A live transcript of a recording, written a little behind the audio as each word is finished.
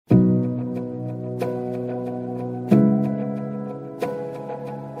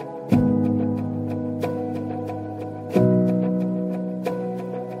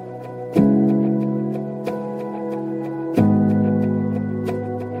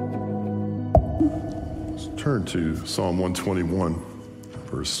turn to Psalm 121,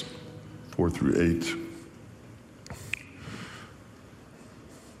 verse 4 through 8. I'm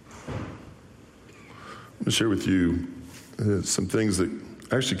going to share with you some things that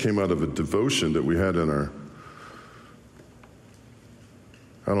actually came out of a devotion that we had in our,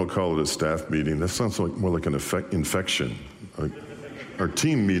 I don't call it a staff meeting. That sounds like more like an infection. Like our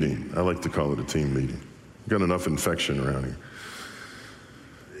team meeting. I like to call it a team meeting. We've got enough infection around here.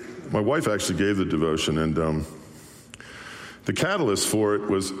 My wife actually gave the devotion, and the catalyst for it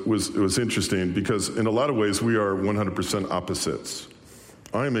was interesting because in a lot of ways we are 100% opposites.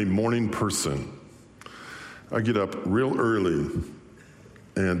 I am a morning person. I get up real early,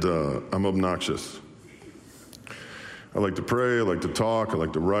 and I'm obnoxious. I like to pray, I like to talk, I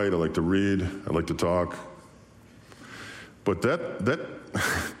like to write, I like to read, I like to talk. But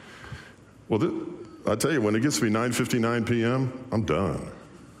I tell you, when it gets to be 9:59 p.m., I'm done.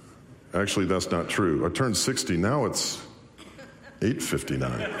 Actually, that's not true. I turned 60, now it's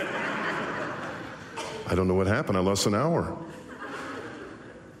 8:59. I don't know what happened, I lost an hour.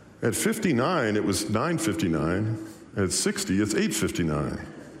 At 59, it was 9:59. At 60, it's 8:59.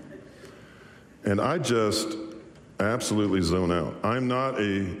 And I just absolutely zone out. I'm not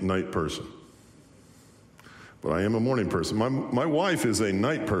a night person, but I am a morning person. My wife is a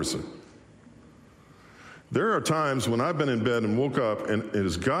night person. There are times when I've been in bed and woke up, and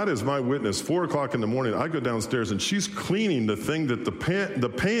as God is my witness, 4 o'clock in the morning, I go downstairs and she's cleaning the thing that the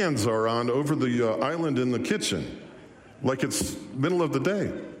pans are on over the island in the kitchen, like it's middle of the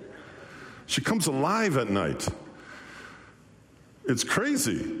day. She comes alive at night. It's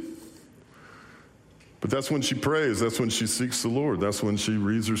crazy. But that's when she prays. That's when she seeks the Lord. That's when she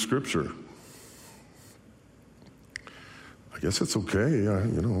reads her scripture. I guess it's okay,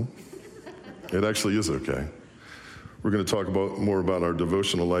 It actually is okay. We're going to talk more about our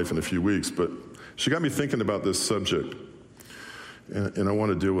devotional life in a few weeks, but she got me thinking about this subject, and I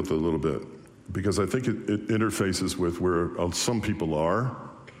want to deal with it a little bit, because I think it interfaces with where some people are,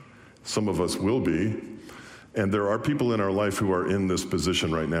 some of us will be, and there are people in our life who are in this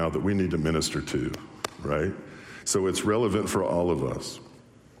position right now that we need to minister to, right? So it's relevant for all of us.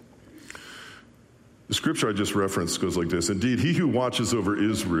 The scripture I just referenced goes like this. Indeed, he who watches over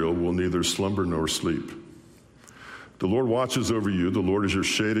Israel will neither slumber nor sleep. The Lord watches over you. The Lord is your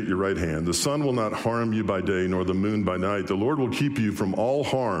shade at your right hand. The sun will not harm you by day, nor the moon by night. The Lord will keep you from all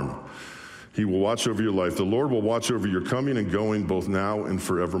harm. He will watch over your life. The Lord will watch over your coming and going, both now and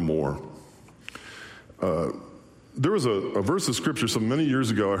forevermore. There was a verse of scripture some many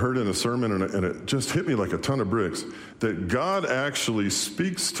years ago I heard in a sermon, and it just hit me like a ton of bricks, that God actually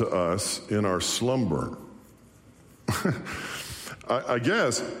speaks to us in our slumber. I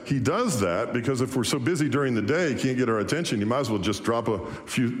guess he does that because if we're so busy during the day, he can't get our attention. He might as well just drop a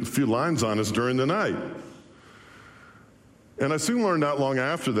few lines on us during the night. And I soon learned not long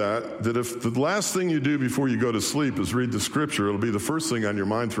after that if the last thing you do before you go to sleep is read the scripture, it'll be the first thing on your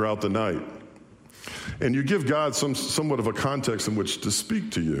mind throughout the night. And you give God somewhat of a context in which to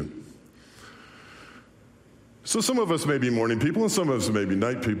speak to you. So some of us may be morning people and some of us may be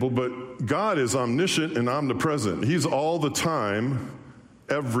night people, but God is omniscient and omnipresent. He's all the time,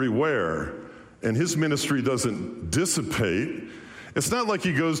 everywhere. And his ministry doesn't dissipate. It's not like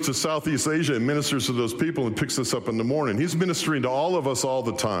he goes to Southeast Asia and ministers to those people and picks us up in the morning. He's ministering to all of us all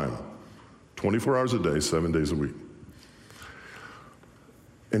the time, 24 hours a day, 7 days a week.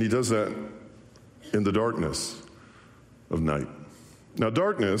 And he does that in the darkness of night. Now,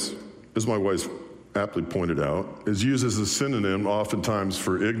 darkness, as my wife aptly pointed out, is used as a synonym oftentimes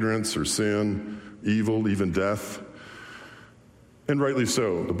for ignorance or sin, evil, even death. And rightly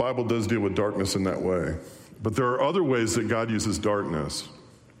so. The Bible does deal with darkness in that way. But there are other ways that God uses darkness.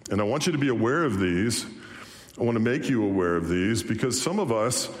 And I want you to be aware of these. I want to make you aware of these because some of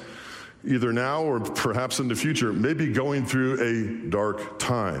us, either now or perhaps in the future, may be going through a dark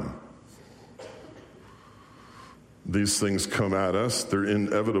time. These things come at us. They're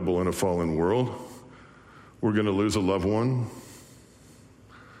inevitable in a fallen world. We're going to lose a loved one.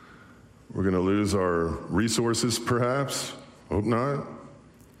 We're going to lose our resources, perhaps. Hope not.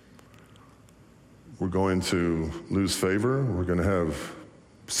 We're going to lose favor. We're going to have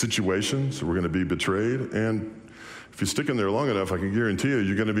situations. We're going to be betrayed. And if you stick in there long enough, I can guarantee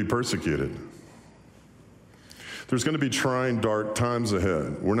you're going to be persecuted. There's going to be trying, dark times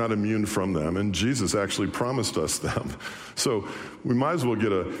ahead. We're not immune from them, and Jesus actually promised us them. So we might as well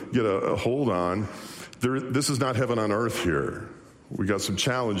get a hold on. This is not heaven on earth here. We got some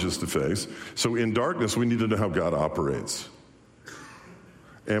challenges to face. So in darkness, we need to know how God operates.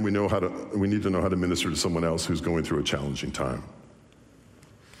 And we need to know how to minister to someone else who's going through a challenging time.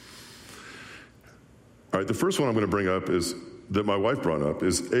 All right, the first one I'm going to bring up is that my wife brought up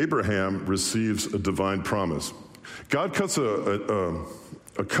is Abraham receives a divine promise. God cuts a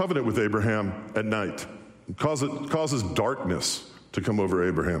covenant with Abraham at night. It causes darkness to come over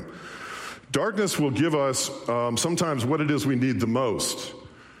Abraham. Darkness will give us sometimes what it is we need the most: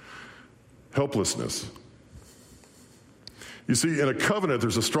 helplessness. You see, in a covenant,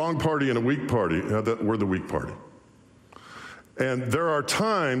 there's a strong party and a weak party. We're the weak party. And there are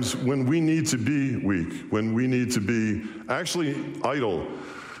times when we need to be weak, when we need to be actually idle,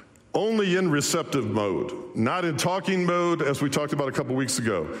 only in receptive mode, not in talking mode, as we talked about a couple weeks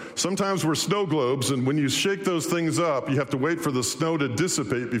ago. Sometimes we're snow globes, and when you shake those things up, you have to wait for the snow to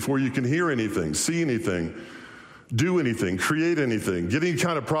dissipate before you can hear anything, see anything, do anything, create anything, get any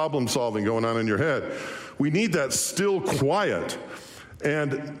kind of problem solving going on in your head. We need that still quiet.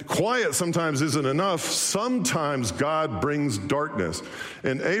 And quiet sometimes isn't enough. Sometimes God brings darkness.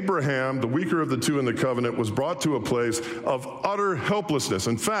 And Abraham, the weaker of the two in the covenant, was brought to a place of utter helplessness.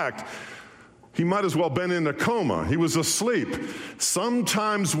 In fact, he might as well have been in a coma. He was asleep.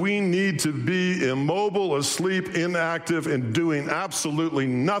 Sometimes we need to be immobile, asleep, inactive, and doing absolutely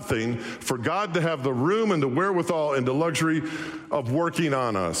nothing for God to have the room and the wherewithal and the luxury of working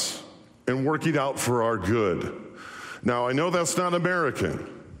on us and working out for our good. Now, I know that's not American.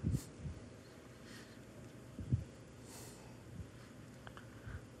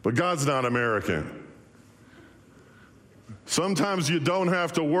 But God's not American. Sometimes you don't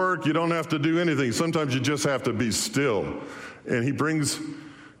have to work, you don't have to do anything. Sometimes you just have to be still. And he brings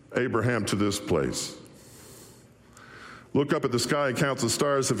Abraham to this place. Look up at the sky and count the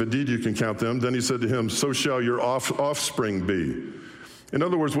stars, if indeed you can count them. Then he said to him, so shall your offspring be. In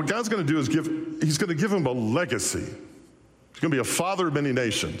other words, what God's going to do is he's going to give him a legacy. He's going to be a father of many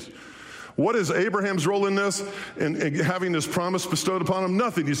nations. What is Abraham's role in this and having this promise bestowed upon him?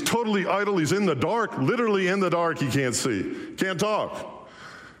 Nothing. He's totally idle. He's in the dark, literally in the dark. He can't see, can't talk.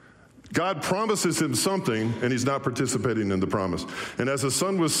 God promises him something, and he's not participating in the promise. And as the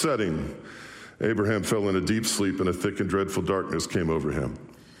sun was setting, Abraham fell in a deep sleep, and a thick and dreadful darkness came over him.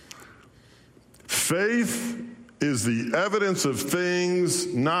 Faith is the evidence of things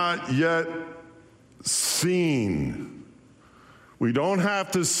not yet seen. We don't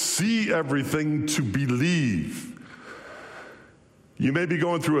have to see everything to believe. You may be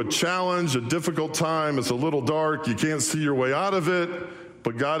going through a challenge, a difficult time. It's a little dark. You can't see your way out of it.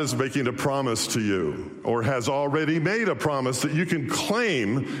 But God is making a promise to you, or has already made a promise that you can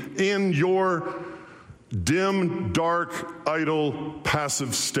claim in your dim, dark, idle,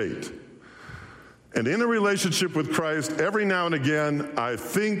 passive state. And in a relationship with Christ, every now and again, I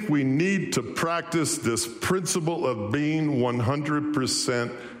think we need to practice this principle of being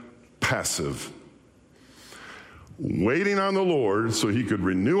 100% passive. Waiting on the Lord so he could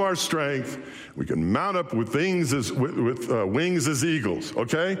renew our strength. We can mount up with wings as eagles,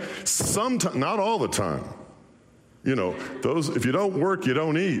 okay? Sometimes, not all the time. You know, if you don't work, you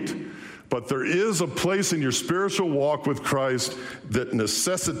don't eat. But there is a place in your spiritual walk with Christ that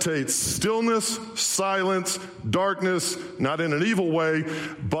necessitates stillness, silence, darkness, not in an evil way,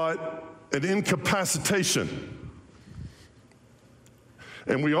 but an incapacitation.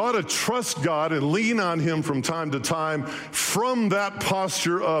 And we ought to trust God and lean on him from time to time from that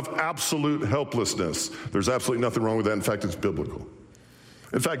posture of absolute helplessness. There's absolutely nothing wrong with that. In fact, it's biblical.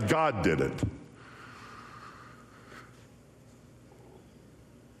 In fact, God did it.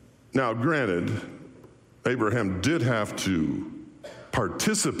 Now, granted, Abraham did have to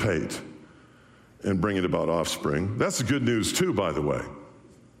participate in bringing about offspring. That's good news too, by the way,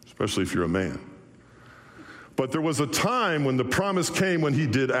 especially if you're a man. But there was a time when the promise came when he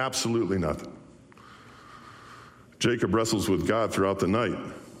did absolutely nothing. Jacob wrestles with God throughout the night.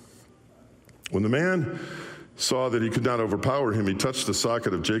 When the man saw that he could not overpower him, he touched the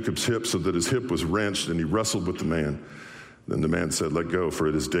socket of Jacob's hip so that his hip was wrenched, and he wrestled with the man. Then the man said, let go, for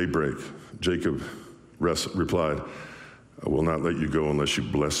it is daybreak. Jacob replied, I will not let you go unless you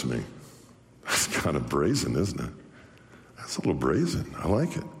bless me. That's kind of brazen, isn't it? That's a little brazen. I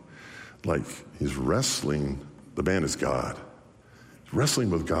like it. Like he's wrestling. The man is God. He's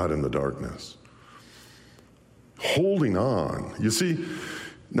wrestling with God in the darkness. Holding on. You see,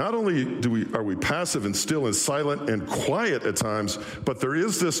 not only are we passive and still and silent and quiet at times, but there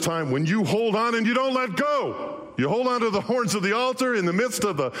is this time when you hold on and you don't let go. You hold on to the horns of the altar in the midst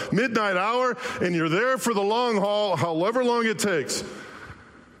of the midnight hour, and you're there for the long haul, however long it takes.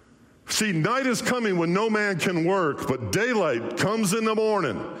 See, night is coming when no man can work, but daylight comes in the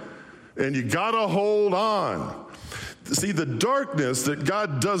morning, and you gotta hold on. See, the darkness that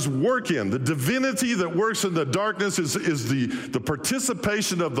God does work in, the divinity that works in the darkness is the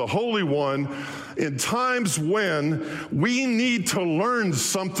participation of the Holy One in times when we need to learn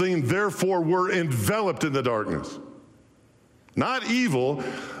something, therefore we're enveloped in the darkness. Not evil,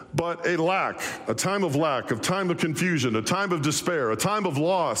 but a time of confusion, a time of despair, a time of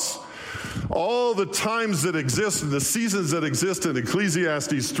loss. All the times that exist and the seasons that exist in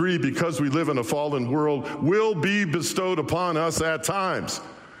Ecclesiastes 3, because we live in a fallen world, will be bestowed upon us at times.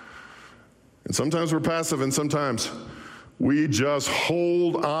 And sometimes we're passive, and sometimes we just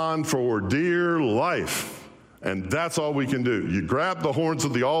hold on for dear life. And that's all we can do. You grab the horns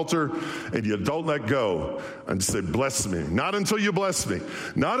of the altar and you don't let go and say, bless me. Not until you bless me.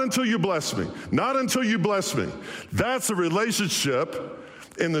 Not until you bless me. Not until you bless me. That's a relationship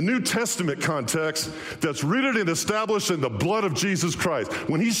in the New Testament context that's rooted and established in the blood of Jesus Christ.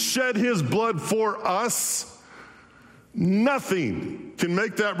 When he shed his blood for us, nothing can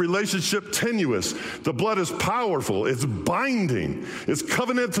make that relationship tenuous. The blood is powerful, it's binding, it's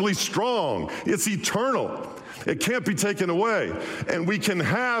covenantally strong, it's eternal. It can't be taken away. And we can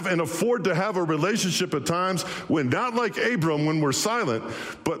have and afford to have a relationship at times when, not like Abram when we're silent,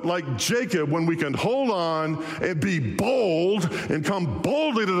 but like Jacob when we can hold on and be bold and come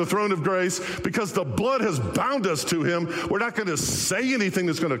boldly to the throne of grace because the blood has bound us to him. We're not going to say anything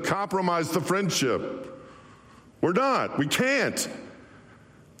that's going to compromise the friendship. We're not. We can't.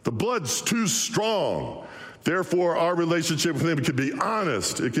 The blood's too strong. Therefore, our relationship with him can be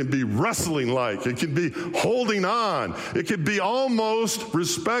honest. It can be wrestling-like. It can be holding on. It can be almost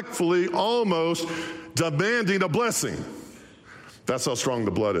respectfully, almost demanding a blessing. That's how strong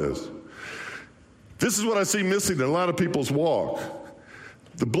the blood is. This is what I see missing in a lot of people's walk.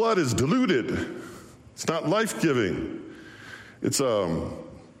 The blood is diluted. It's not life-giving. It's a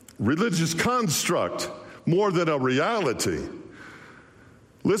religious construct more than a reality.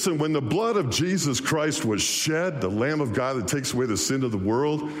 Listen, when the blood of Jesus Christ was shed, the Lamb of God that takes away the sin of the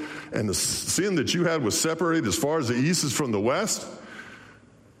world, and the sin that you had was separated as far as the east is from the west,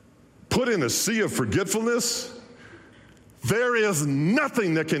 put in a sea of forgetfulness, there is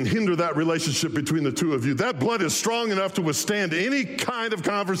nothing that can hinder that relationship between the two of you. That blood is strong enough to withstand any kind of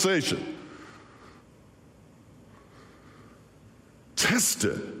conversation. Test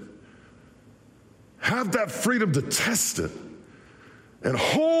it. Have that freedom to test it. And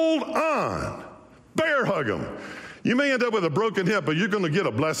hold on. Bear hug them. You may end up with a broken hip, but you're going to get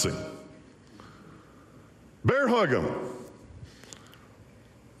a blessing. Bear hug them.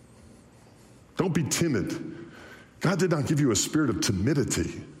 Don't be timid. God did not give you a spirit of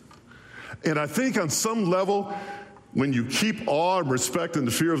timidity. And I think on some level, when you keep awe and respect and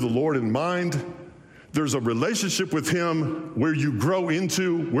the fear of the Lord in mind, there's a relationship with him where you grow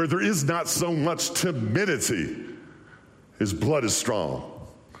into where there is not so much timidity. His blood is strong.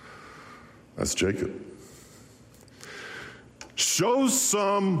 That's Jacob. Show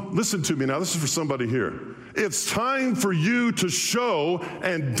some, listen to me now, this is for somebody here. It's time for you to show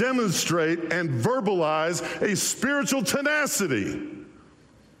and demonstrate and verbalize a spiritual tenacity.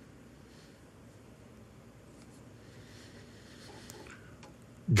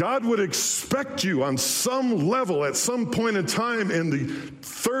 God would expect you on some level at some point in time in the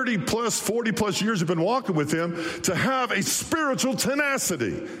 30 plus, 40 plus years you've been walking with him to have a spiritual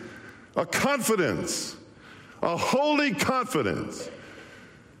tenacity, a confidence, a holy confidence.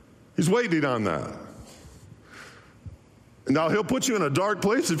 He's waiting on that. Now, he'll put you in a dark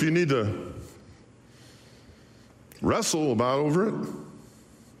place if you need to wrestle about over it.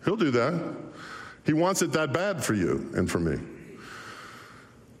 He'll do that. He wants it that bad for you and for me.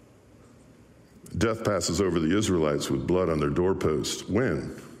 Death passes over the Israelites with blood on their doorposts.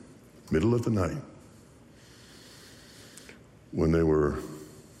 When? Middle of the night. When they were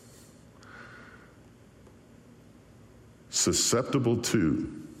susceptible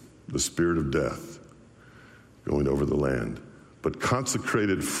to the spirit of death going over the land, but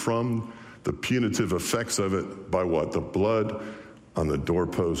consecrated from the punitive effects of it by what? The blood on the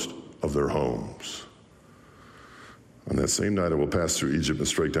doorpost of their homes. On that same night I will pass through Egypt and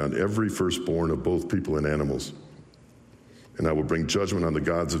strike down every firstborn of both people and animals. And I will bring judgment on the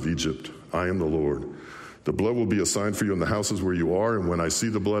gods of Egypt. I am the Lord. The blood will be a sign for you in the houses where you are, and when I see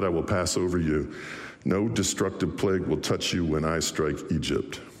the blood, I will pass over you. No destructive plague will touch you when I strike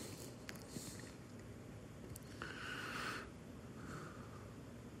Egypt.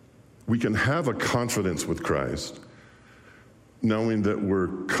 We can have a confidence with Christ, knowing that we're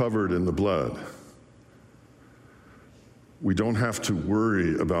covered in the blood. We don't have to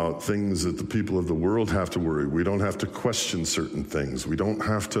worry about things that the people of the world have to worry. We don't have to question certain things. We don't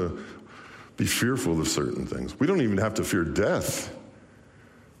have to be fearful of certain things. We don't even have to fear death,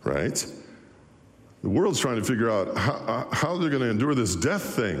 right? The world's trying to figure out how they're going to endure this death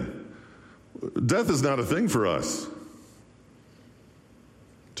thing. Death is not a thing for us.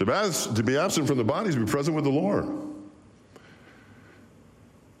 To be absent from the body is to be present with the Lord.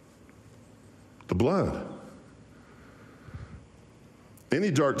 The blood. Any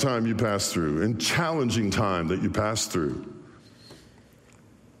dark time you pass through, and challenging time that you pass through,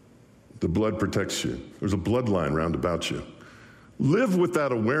 the blood protects you. There's a bloodline round about you. Live with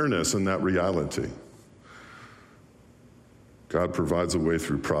that awareness and that reality. God provides a way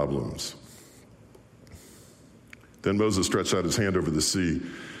through problems. Then Moses stretched out his hand over the sea,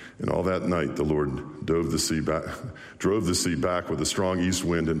 and all that night the Lord drove the sea back with a strong east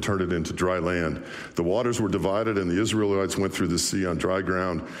wind and turned it into dry land. The waters were divided, and the Israelites went through the sea on dry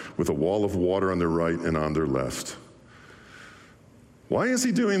ground with a wall of water on their right and on their left. Why is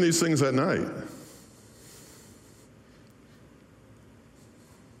he doing these things at night?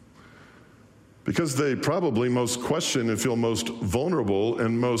 Because they probably most question and feel most vulnerable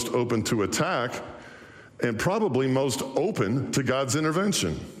and most open to attack, and probably most open to God's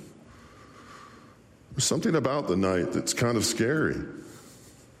intervention. There's something about the night that's kind of scary.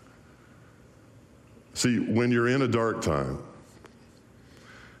 See, when you're in a dark time,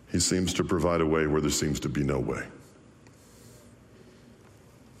 he seems to provide a way where there seems to be no way.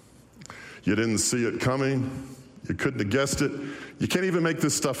 You didn't see it coming. You couldn't have guessed it. You can't even make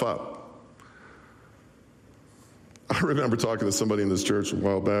this stuff up. I remember talking to somebody in this church a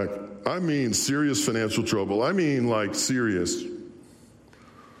while back. I mean serious financial trouble. I mean like serious.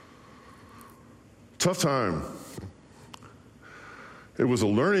 Tough time. It was a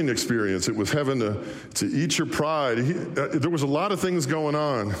learning experience. It was having to eat your pride. There was a lot of things going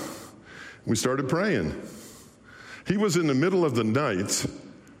on. We started praying. He was in the middle of the night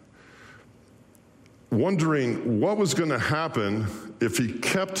wondering what was going to happen if he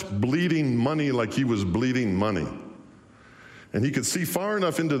kept bleeding money like he was bleeding money. And he could see far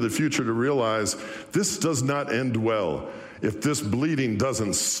enough into the future to realize this does not end well if this bleeding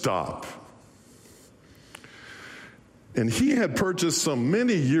doesn't stop. And he had purchased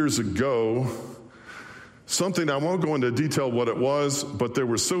many years ago something, I won't go into detail what it was, but there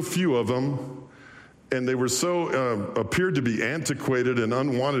were so few of them, and they were so appeared to be antiquated and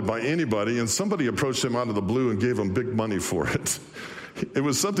unwanted by anybody, and somebody approached him out of the blue and gave him big money for it. It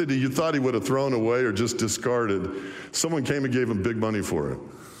was something that you thought he would have thrown away or just discarded. Someone came and gave him big money for it.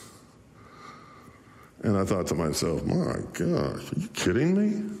 And I thought to myself, my gosh, are you kidding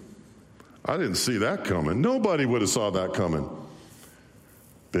me? I didn't see that coming. Nobody would have saw that coming.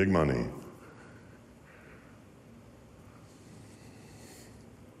 Big money.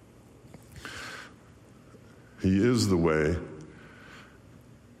 He is the way,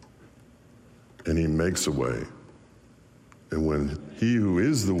 and he makes a way. And when he who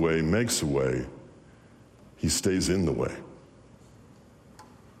is the way makes a way, he stays in the way.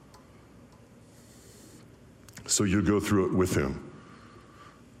 So you go through it with him.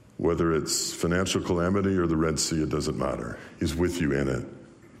 Whether it's financial calamity or the Red Sea, it doesn't matter. He's with you in it.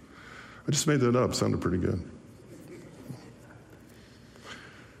 I just made that up. Sounded pretty good.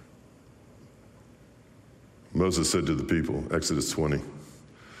 Moses said to the people, Exodus 20,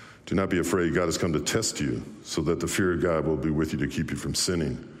 "Do not be afraid. God has come to test you so that the fear of God will be with you to keep you from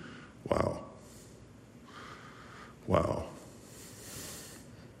sinning." Wow. Wow.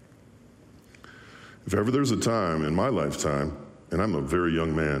 If ever there's a time in my lifetime, and I'm a very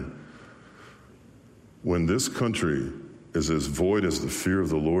young man, when this country is as void as the fear of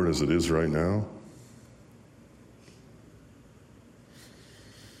the Lord as it is right now,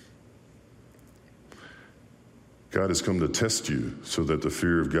 God has come to test you so that the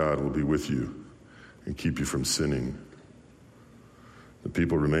fear of God will be with you and keep you from sinning. The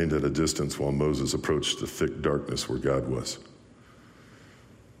people remained at a distance while Moses approached the thick darkness where God was.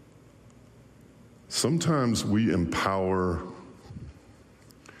 Sometimes we empower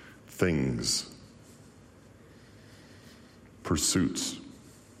things, pursuits,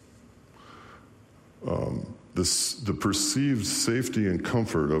 the perceived safety and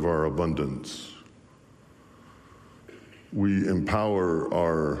comfort of our abundance. We empower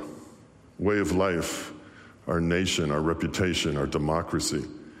our way of life, our nation, our reputation, our democracy.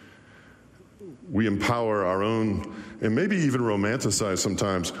 We empower our own, and maybe even romanticize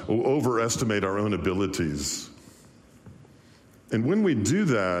sometimes, or overestimate our own abilities. And when we do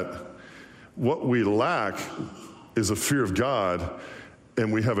that, what we lack is a fear of God,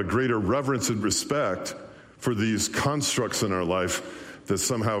 and we have a greater reverence and respect for these constructs in our life that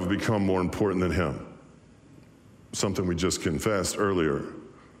somehow have become more important than Him. Something we just confessed earlier.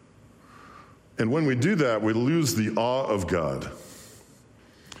 And when we do that, we lose the awe of God.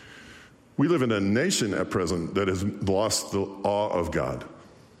 We live in a nation at present that has lost the awe of God.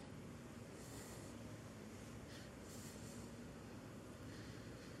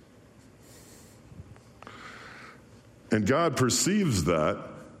 And God perceives that,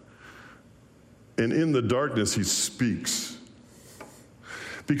 and in the darkness, he speaks.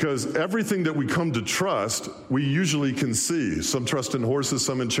 Because everything that we come to trust, we usually can see. Some trust in horses,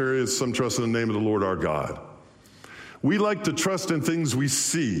 some in chariots, some trust in the name of the Lord our God. We like to trust in things we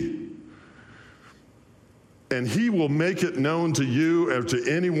see. And he will make it known to you or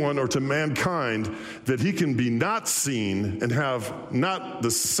to anyone or to mankind that he can be not seen and have not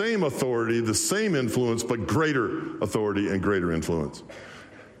the same authority, the same influence, but greater authority and greater influence.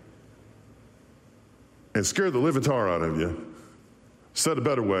 And scare the living tar out of you. Said a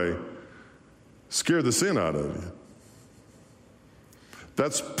better way, scare the sin out of you.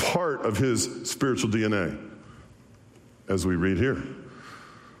 That's part of his spiritual DNA, as we read here.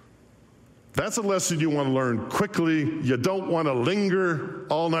 That's a lesson you want to learn quickly. You don't want to linger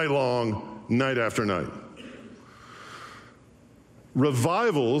all night long, night after night.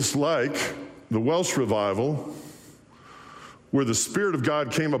 Revivals like the Welsh revival, where the Spirit of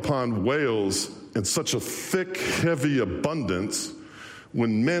God came upon Wales in such a thick, heavy abundance,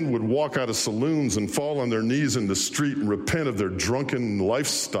 when men would walk out of saloons and fall on their knees in the street and repent of their drunken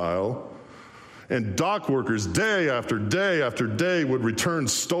lifestyle, and dock workers day after day after day would return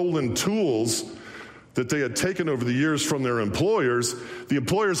stolen tools that they had taken over the years from their employers. The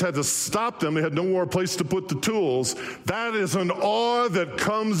employers had to stop them. They had no more place to put the tools. That is an awe that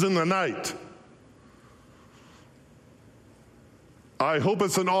comes in the night. I hope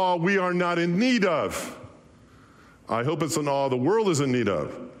it's an awe we are not in need of. I hope it's an awe the world is in need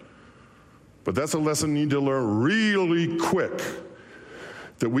of. But that's a lesson you need to learn really quick.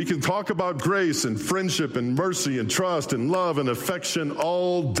 That we can talk about grace and friendship and mercy and trust and love and affection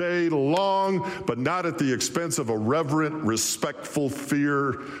all day long, but not at the expense of a reverent, respectful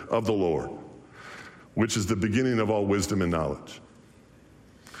fear of the Lord, which is the beginning of all wisdom and knowledge.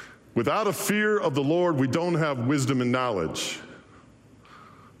 Without a fear of the Lord, we don't have wisdom and knowledge.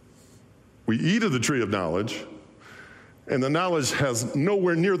 We eat of the tree of knowledge, and the knowledge has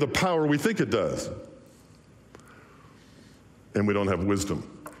nowhere near the power we think it does. And we don't have wisdom.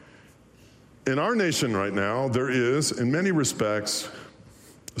 In our nation right now, there is, in many respects,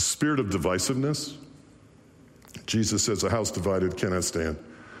 a spirit of divisiveness. Jesus says, a house divided cannot stand.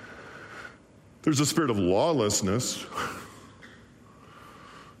 There's a spirit of lawlessness.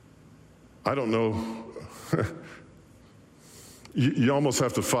 I don't know. You almost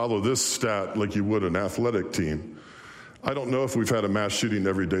have to follow this stat like you would an athletic team. I don't know if we've had a mass shooting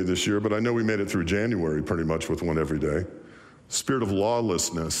every day this year, but I know we made it through January pretty much with one every day. Spirit of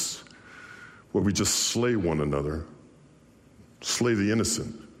lawlessness, where we just slay one another, slay the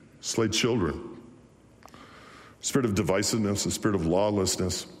innocent, slay children. Spirit of divisiveness, a spirit of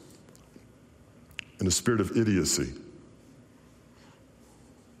lawlessness, and a spirit of idiocy.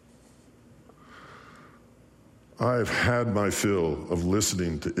 I've had my fill of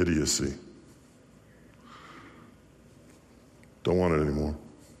listening to idiocy. Don't want it anymore.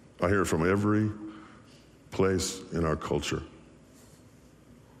 I hear it from every place in our culture.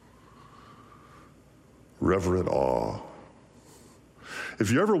 Reverent awe.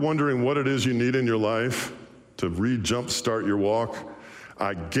 If you're ever wondering what it is you need in your life to jumpstart your walk,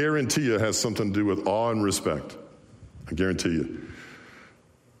 I guarantee you it has something to do with awe and respect. I guarantee you.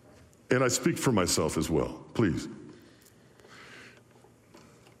 And I speak for myself as well, please.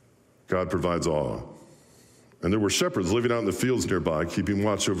 God provides awe. And there were shepherds living out in the fields nearby, keeping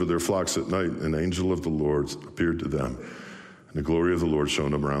watch over their flocks at night. An angel of the Lord appeared to them, and the glory of the Lord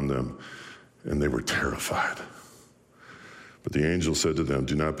shone around them, and they were terrified. But the angel said to them,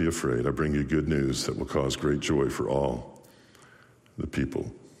 do not be afraid. I bring you good news that will cause great joy for all the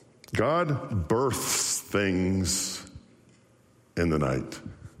people. God births things in the night.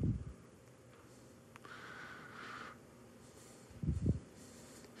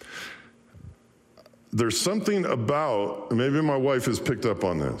 There's something about, maybe my wife has picked up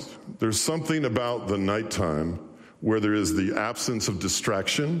on this, there's something about the nighttime where there is the absence of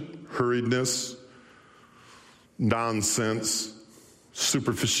distraction, hurriedness, nonsense,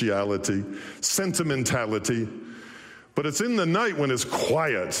 superficiality, sentimentality, but it's in the night when it's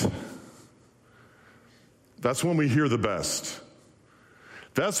quiet. That's when we hear the best.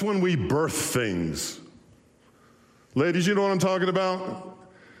 That's when we birth things. Ladies, you know what I'm talking about?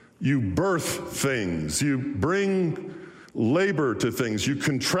 You birth things. You bring labor to things. You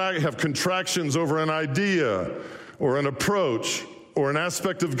have contractions over an idea or an approach or an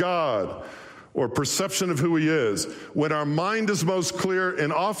aspect of God or perception of who he is, when our mind is most clear,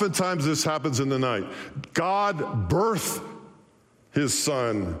 and oftentimes this happens in the night, God birthed his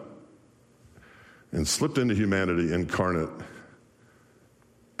son and slipped into humanity incarnate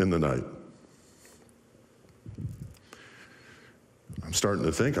in the night. I'm starting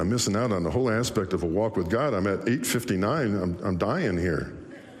to think I'm missing out on the whole aspect of a walk with God. I'm at 8:59. I'm dying here.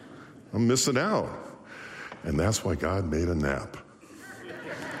 I'm missing out. And that's why God made a nap.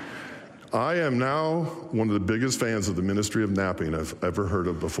 I am now one of the biggest fans of the ministry of napping I've ever heard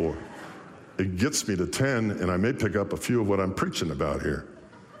of before. It gets me to 10, and I may pick up a few of what I'm preaching about here.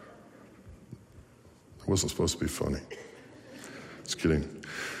 It wasn't supposed to be funny. Just kidding.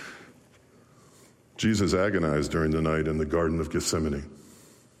 Jesus agonized during the night in the Garden of Gethsemane.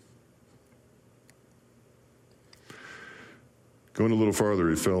 Going a little farther,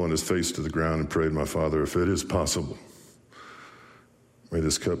 he fell on his face to the ground and prayed, "My Father, if it is possible, may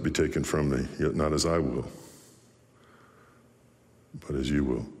this cup be taken from me, yet not as I will, but as you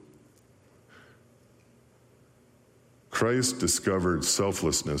will." Christ discovered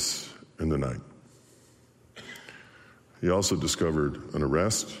selflessness in the night. He also discovered an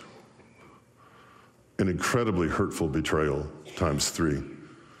arrest, an incredibly hurtful betrayal times 3,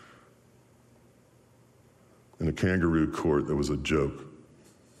 in a kangaroo court that was a joke.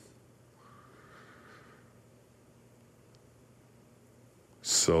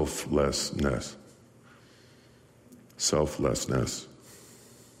 Selflessness. Selflessness.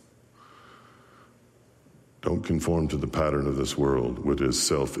 Don't conform to the pattern of this world, which is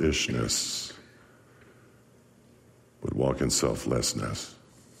selfishness, but walk in selflessness.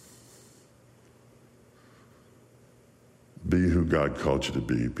 Be who God called you to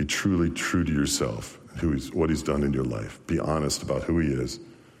be. Be truly true to yourself, what he's done in your life. Be honest about who he is,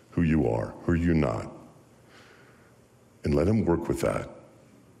 who you are, who you're not. And let him work with that.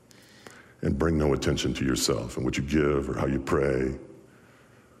 And bring no attention to yourself and what you give or how you pray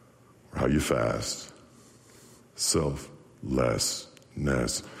or how you fast. Selflessness.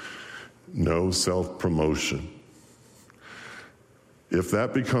 No self-promotion. If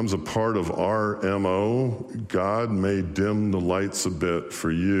that becomes a part of our MO, God may dim the lights a bit for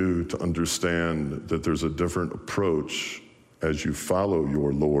you to understand that there's a different approach as you follow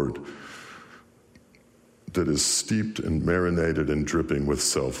your Lord that is steeped and marinated and dripping with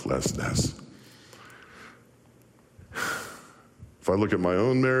selflessness. If I look at my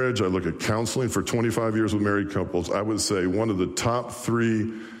own marriage, I look at counseling for 25 years with married couples, I would say one of the top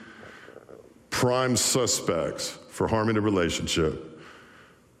 3 prime suspects for harming a relationship: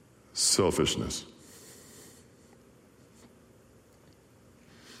 selfishness.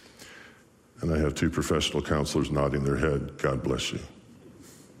 And I have 2 professional counselors nodding their head. God bless you.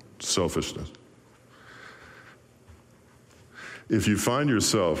 Selfishness. If you find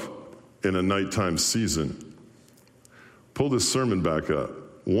yourself in a nighttime season, pull this sermon back up.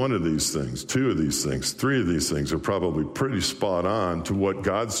 One of these things, 2 of these things, 3 of these things are probably pretty spot on to what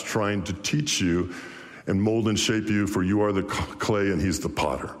God's trying to teach you and mold and shape you, for you are the clay and he's the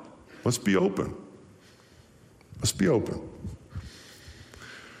potter. Let's be open. Let's be open.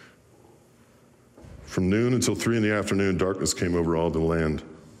 From noon until 3 in the afternoon, darkness came over all the land.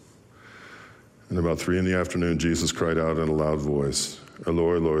 And about 3 in the afternoon, Jesus cried out in a loud voice,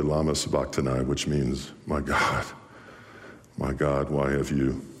 "Eloi, Eloi, lama sabachthani," which means, my God, why have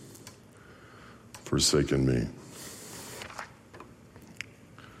you forsaken me?"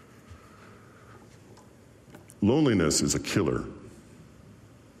 Loneliness is a killer.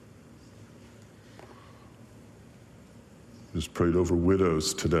 Just prayed over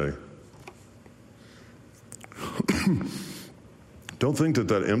widows today. Don't think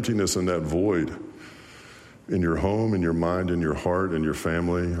that emptiness and that void in your home, in your mind, in your heart, in your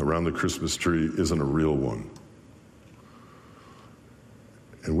family, around the Christmas tree isn't a real one.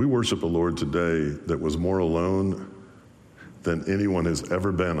 And we worship a Lord today that was more alone than anyone has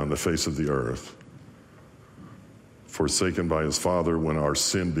ever been on the face of the earth, forsaken by his Father when our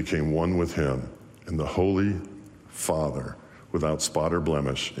sin became one with him. And the Holy Father, without spot or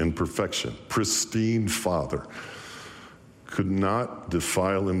blemish, in perfection, pristine Father, could not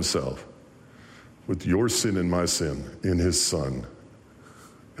defile himself with your sin and my sin in his Son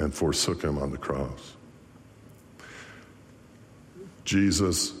and forsook him on the cross.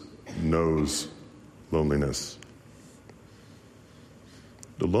 Jesus knows loneliness.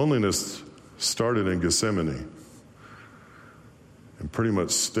 The loneliness started in Gethsemane and pretty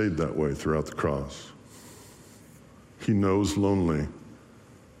much stayed that way throughout the cross. He knows lonely.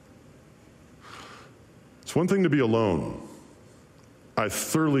 It's one thing to be alone. I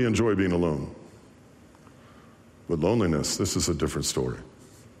thoroughly enjoy being alone. But loneliness, this is a different story.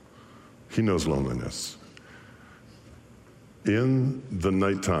 He knows loneliness. In the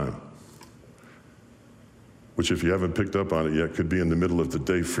nighttime, which if you haven't picked up on it yet, could be in the middle of the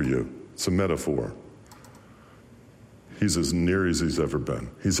day for you. It's a metaphor. He's as near as he's ever been.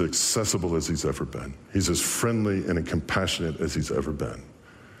 He's accessible as he's ever been. He's as friendly and compassionate as he's ever been.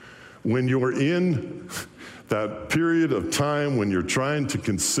 When you're in that period of time when you're trying to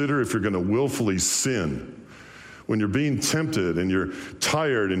consider if you're going to willfully sin, when you're being tempted and you're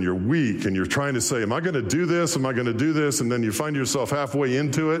tired and you're weak and you're trying to say, am I going to do this? Am I going to do this? And then you find yourself halfway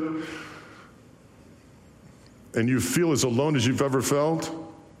into it and you feel as alone as you've ever felt,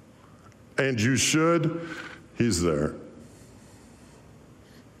 and you should, he's there.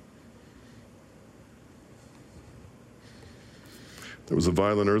 There was a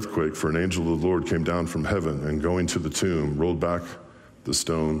violent earthquake, for an angel of the Lord came down from heaven and going to the tomb, rolled back the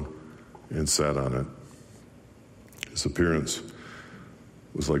stone and sat on it. His appearance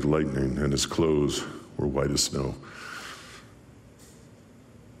was like lightning, and his clothes were white as snow.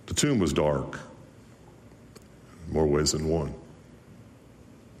 The tomb was dark, in more ways than one.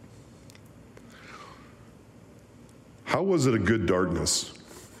 How was it a good darkness?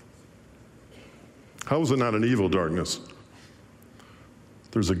 How was it not an evil darkness?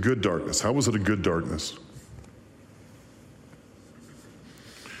 There's a good darkness. How was it a good darkness?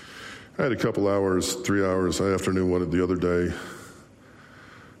 I had a couple hours, 3 hours, that afternoon, one the other day.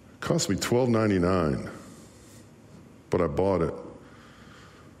 It cost me $12.99, but I bought it.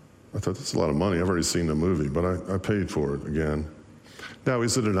 I thought, that's a lot of money. I've already seen the movie, but I paid for it again. Now,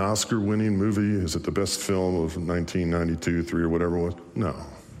 is it an Oscar-winning movie? Is it the best film of 1992, 3, or whatever it was? No.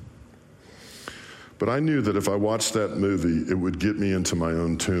 But I knew that if I watched that movie, it would get me into my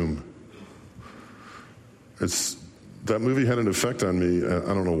own tomb. That movie had an effect on me. I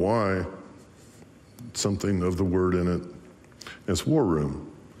don't know why. Something of the word in it. It's War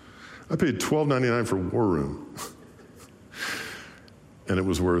Room. I paid $12.99 for War Room. And it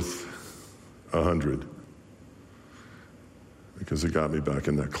was worth $100. Because it got me back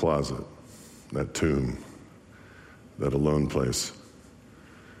in that closet, that tomb, that alone place.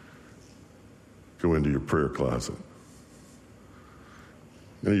 Go into your prayer closet.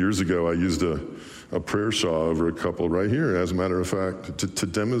 Many years ago, I used a prayer shawl over a couple right here, as a matter of fact, to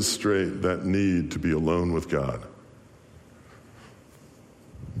demonstrate that need to be alone with God.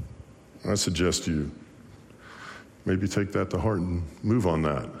 I suggest you maybe take that to heart and move on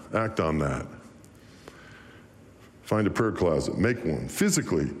that, act on that. Find a prayer closet, make one.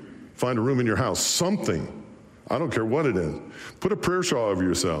 Physically, find a room in your house, something. I don't care what it is. Put a prayer shawl over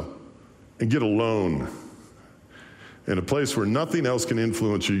yourself and get alone. In a place where nothing else can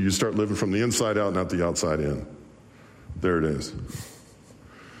influence you, you start living from the inside out, not the outside in. There it is.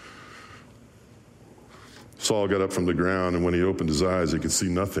 Saul got up from the ground, and when he opened his eyes, he could see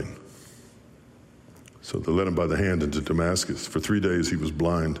nothing. So they led him by the hand into Damascus. For 3 days he was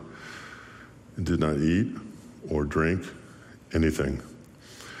blind and did not eat or drink anything.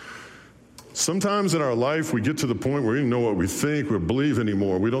 Sometimes in our life, we get to the point where we don't know what we think or believe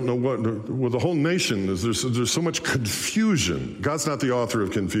anymore. We don't know what the whole nation is. There's so much confusion. God's not the author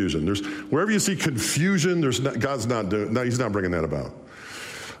of confusion. Wherever you see confusion, God's not doing. No, he's not bringing that about.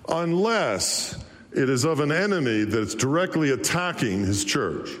 Unless it is of an enemy that's directly attacking his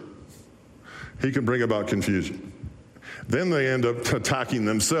church, he can bring about confusion. Then they end up attacking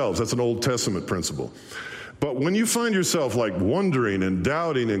themselves. That's an Old Testament principle. But when you find yourself like wondering and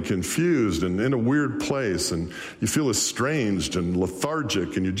doubting and confused and in a weird place, and you feel estranged and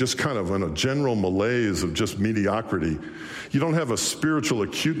lethargic, and you're just kind of in a general malaise of just mediocrity, you don't have a spiritual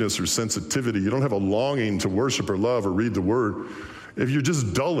acuteness or sensitivity, you don't have a longing to worship or love or read the word, if you're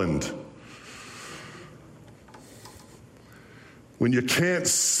just dullened, when you can't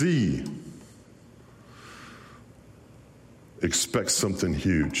see, expect something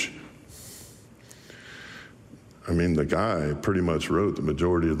huge. I mean, the guy pretty much wrote the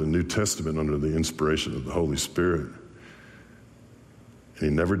majority of the New Testament under the inspiration of the Holy Spirit. And he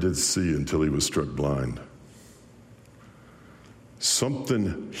never did see until he was struck blind.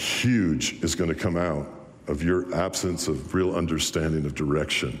 Something huge is going to come out of your absence of real understanding of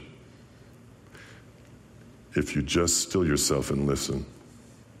direction if you just still yourself and listen.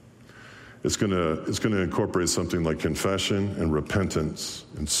 It's going to incorporate something like confession and repentance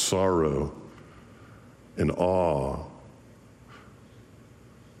and sorrow and awe.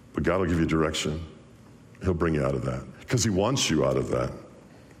 But God will give you direction. He'll bring you out of that because he wants you out of that.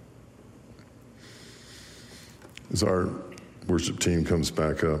 As our worship team comes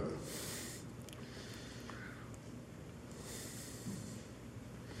back up,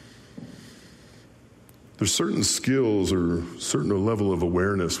 There's certain skills or certain level of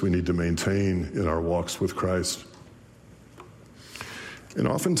awareness we need to maintain in our walks with Christ. And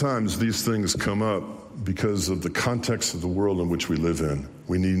oftentimes these things come up because of the context of the world in which we live in.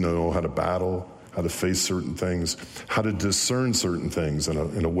 We need to know how to battle, how to face certain things, how to discern certain things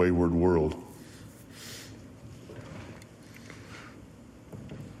in a wayward world.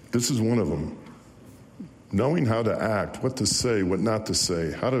 This is one of them. Knowing how to act, what to say, what not to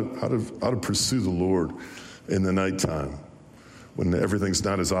say, how to pursue the Lord in the nighttime when everything's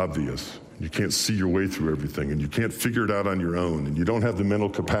not as obvious. You can't see your way through everything, and you can't figure it out on your own, and you don't have the mental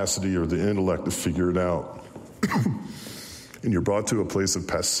capacity or the intellect to figure it out. And you're brought to a place of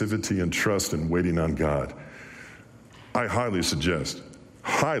passivity and trust and waiting on God. I highly suggest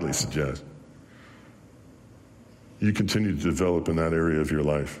you continue to develop in that area of your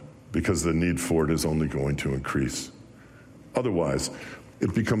life, because the need for it is only going to increase. Otherwise,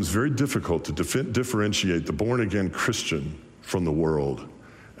 it becomes very difficult to differentiate the born-again Christian from the world.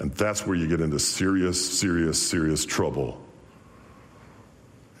 And that's where you get into serious trouble.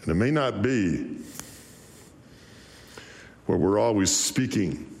 And it may not be where we're always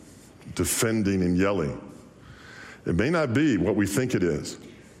speaking, defending, and yelling. It may not be what we think it is.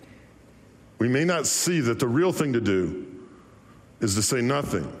 We may not see that the real thing to do is to say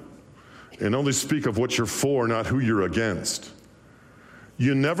nothing and only speak of what you're for, not who you're against.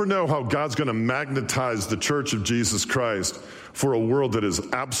 You never know how God's going to magnetize the church of Jesus Christ for a world that is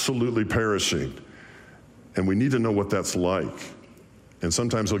absolutely perishing. And we need to know what that's like. And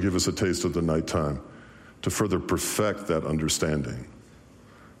sometimes he'll give us a taste of the nighttime to further perfect that understanding.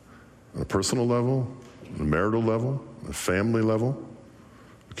 On a personal level, on a marital level, on a family level,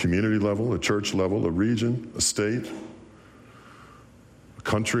 a community level, a church level, a region, a state, a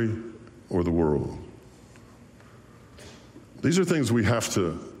country, or the world. These are things we have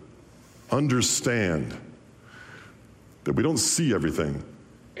to understand, that we don't see everything.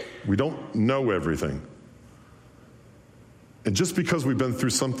 We don't know everything. And just because we've been through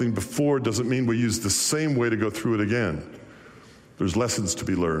something before doesn't mean we use the same way to go through it again. There's lessons to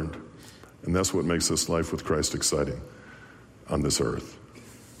be learned. And that's what makes this life with Christ exciting on this earth.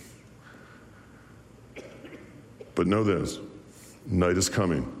 But know this, night is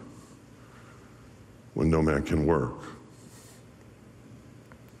coming when no man can work.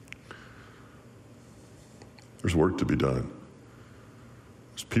 There's work to be done.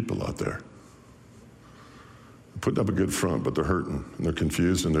 There's people out there. They're putting up a good front, but they're hurting, and they're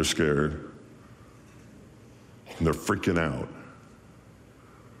confused, and they're scared, and they're freaking out.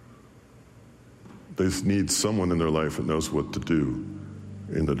 They need someone in their life that knows what to do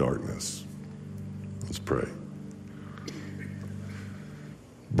in the darkness. Let's pray.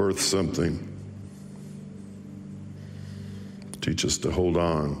 Birth something. Teach us to hold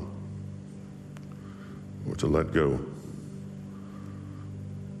on or to let go.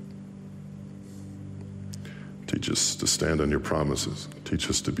 Teach us to stand on your promises. Teach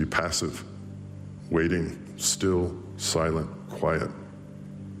us to be passive, waiting, still, silent, quiet.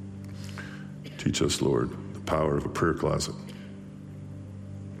 Teach us, Lord, the power of a prayer closet.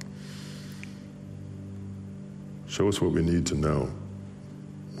 Show us what we need to know,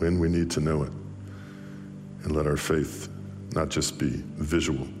 when we need to know it, and let our faith not just be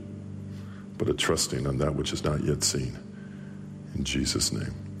visual, but a trusting on that which is not yet seen. In Jesus'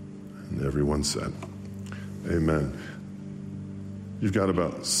 name. And everyone said, amen. You've got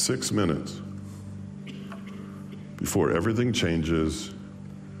about 6 minutes before everything changes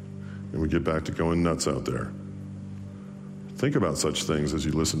and we get back to going nuts out there. Think about such things as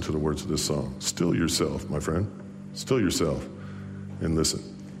you listen to the words of this song. Still yourself, my friend. Still yourself and listen.